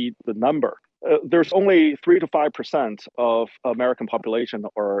consider the number, there's only 3 to 5% of American population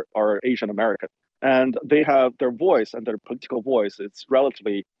are Asian American. And they have their voice and their political voice. It's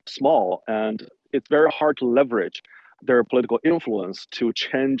relatively small, and it's very hard to leverage their political influence to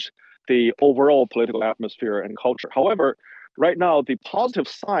change the overall political atmosphere and culture. However, right now, the positive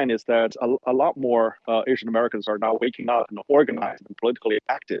sign is that a lot more Asian Americans are now waking up and organized and politically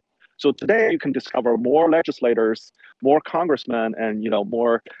active. So today you can discover more legislators, more congressmen, and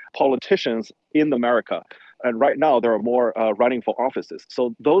more politicians in America. And right now there are more running for offices.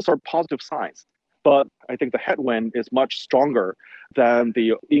 So those are positive signs. But I think the headwind is much stronger than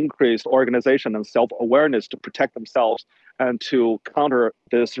the increased organization and self-awareness to protect themselves and to counter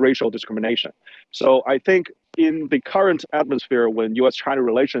this racial discrimination. So I think in the current atmosphere, when U.S.-China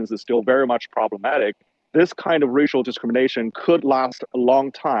relations is still very much problematic, this kind of racial discrimination could last a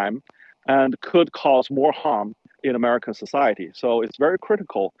long time and could cause more harm in American society. So it's very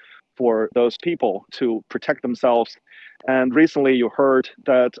critical for those people to protect themselves. And recently you heard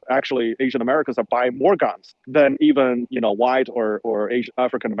that actually Asian Americans are buying more guns than even white or Asian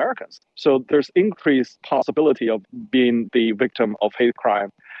African Americans. So there's increased possibility of being the victim of hate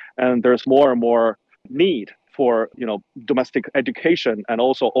crime. And there's more and more need for domestic education and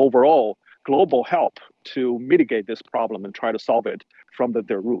also overall global help to mitigate this problem and try to solve it from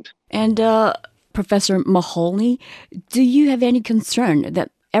their root. And Professor Mahoney, do you have any concern that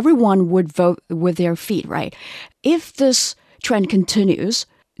everyone would vote with their feet, right? If this trend continues,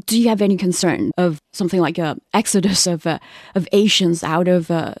 do you have any concern of something like an exodus of Asians out of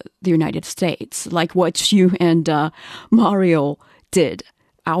the United States, like what you and Mario did,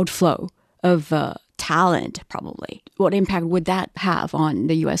 outflow of talent, probably. What impact would that have on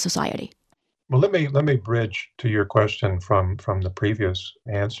the U.S. society? Well, let me bridge to your question from the previous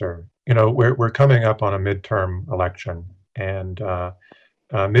answer. We're coming up on a midterm election, and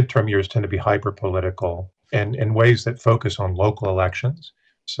midterm years tend to be hyper political and in ways that focus on local elections.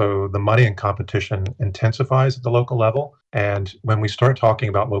 So the money and competition intensifies at the local level. And when we start talking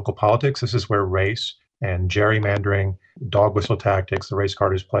about local politics, this is where race and gerrymandering, dog whistle tactics, the race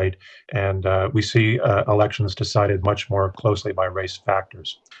card is played. And we see elections decided much more closely by race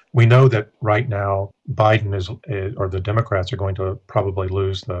factors. We know that right now, Biden or the Democrats are going to probably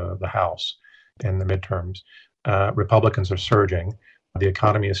lose the House in the midterms. Republicans are surging. The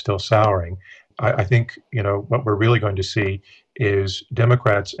economy is still souring. I think, what we're really going to see is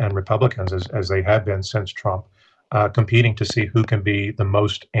Democrats and Republicans, as they have been since Trump, competing to see who can be the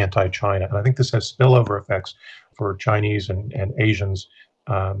most anti-China. And I think this has spillover effects for Chinese and Asians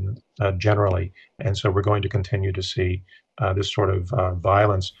generally. And so we're going to continue to see this sort of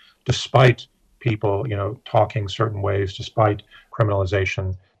violence, despite people, talking certain ways, despite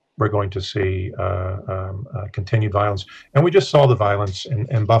criminalization. We're going to see continued violence. And we just saw the violence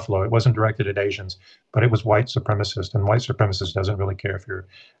in Buffalo. It wasn't directed at Asians, but it was white supremacist. And white supremacist doesn't really care if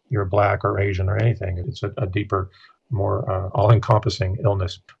you're black or Asian or anything. It's a deeper, more all-encompassing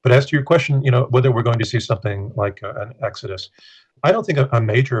illness. But as to your question, whether we're going to see something like an exodus, I don't think a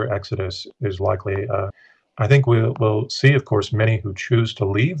major exodus is likely. I think we'll see, of course, many who choose to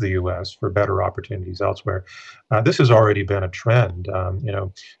leave the U.S. for better opportunities elsewhere. This has already been a trend.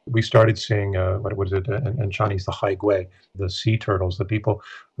 We started seeing, what was it in Chinese, the haigui, the sea turtles, the people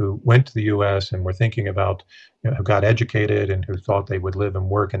who went to the U.S. and were thinking about, who got educated and who thought they would live and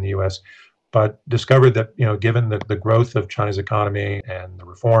work in the U.S., but discovered that, given the growth of China's economy and the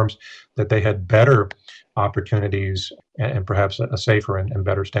reforms, that they had better opportunities and perhaps a safer and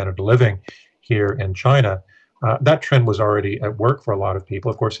better standard of living here in China. That trend was already at work for a lot of people.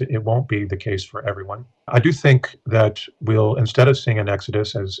 Of course, it won't be the case for everyone. I do think that we'll, instead of seeing an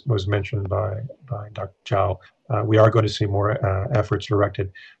exodus, as was mentioned by Dr. Zhao, we are going to see more efforts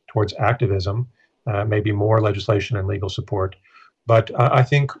directed towards activism, maybe more legislation and legal support. But I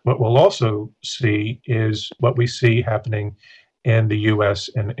think what we'll also see is what we see happening in the U.S.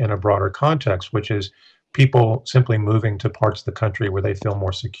 in a broader context, which is people simply moving to parts of the country where they feel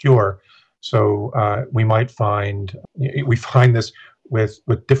more secure. So we find this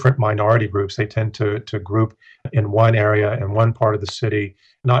with different minority groups. They tend to group in one area, in one part of the city,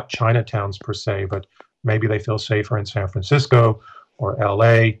 not Chinatowns per se, but maybe they feel safer in San Francisco or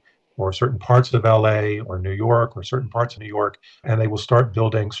LA or certain parts of LA or New York or certain parts of New York, and they will start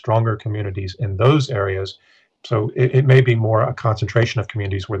building stronger communities in those areas. So it may be more a concentration of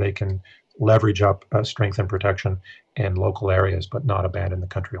communities where they can leverage up strength and protection in local areas, but not abandon the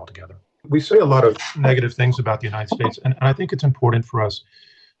country altogether. We say a lot of negative things about the United States, and I think it's important for us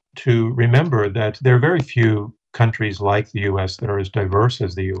to remember that there are very few countries like the U.S. that are as diverse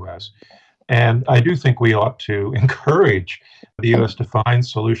as the U.S. And I do think we ought to encourage the U.S. to find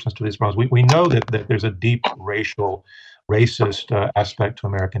solutions to these problems. We know that there's a deep racist aspect to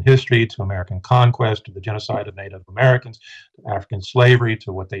American history, to American conquest, to the genocide of Native Americans, to African slavery,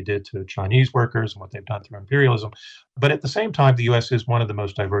 to what they did to Chinese workers and what they've done through imperialism. But at the same time, the U.S. is one of the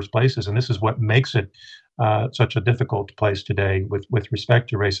most diverse places, and this is what makes it such a difficult place today with respect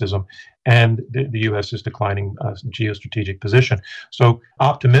to racism. And the U.S. is declining geostrategic position. So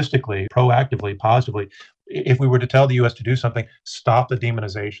optimistically, proactively, positively, if we were to tell the U.S. to do something, stop the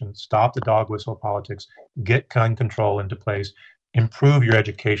demonization, stop the dog whistle politics, get gun control into place, improve your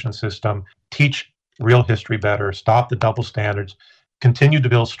education system, teach real history better, stop the double standards, continue to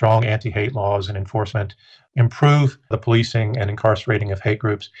build strong anti-hate laws and enforcement, improve the policing and incarcerating of hate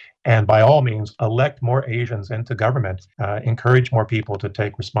groups, and by all means, elect more Asians into government, encourage more people to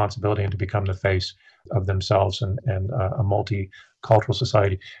take responsibility and to become the face of themselves and a multicultural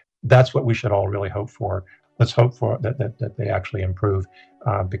society. That's what we should all really hope for. Let's hope for that they actually improve,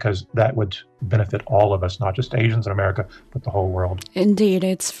 because that would benefit all of us, not just Asians in America, but the whole world. Indeed,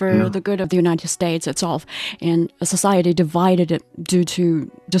 it's for the good of the United States itself. And a society divided due to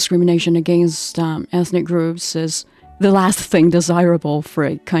discrimination against ethnic groups is the last thing desirable for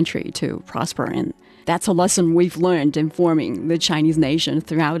a country to prosper. And that's a lesson we've learned in forming the Chinese nation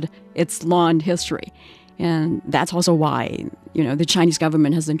throughout its long history. And that's also why, the Chinese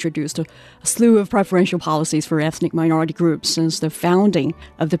government has introduced a slew of preferential policies for ethnic minority groups since the founding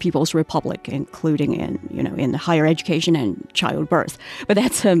of the People's Republic, including in higher education and childbirth. But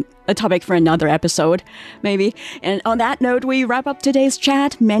that's a topic for another episode, maybe. And on that note, we wrap up today's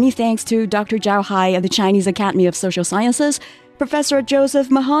chat. Many thanks to Dr. Zhao Hai of the Chinese Academy of Social Sciences, Professor Josef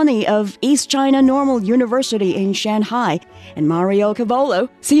Mahoney of East China Normal University in Shanghai, and Mario Cavolo,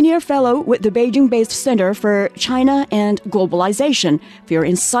 Senior Fellow with the Beijing-based Center for China and Globalization, for your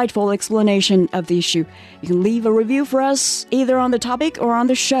insightful explanation of the issue. You can leave a review for us either on the topic or on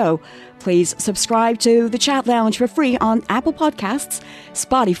the show. Please subscribe to the Chat Lounge for free on Apple Podcasts,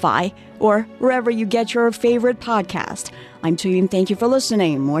 Spotify, or wherever you get your favorite podcast. I'm Tuyun. Thank you for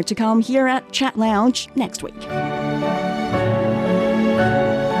listening. More to come here at Chat Lounge next week.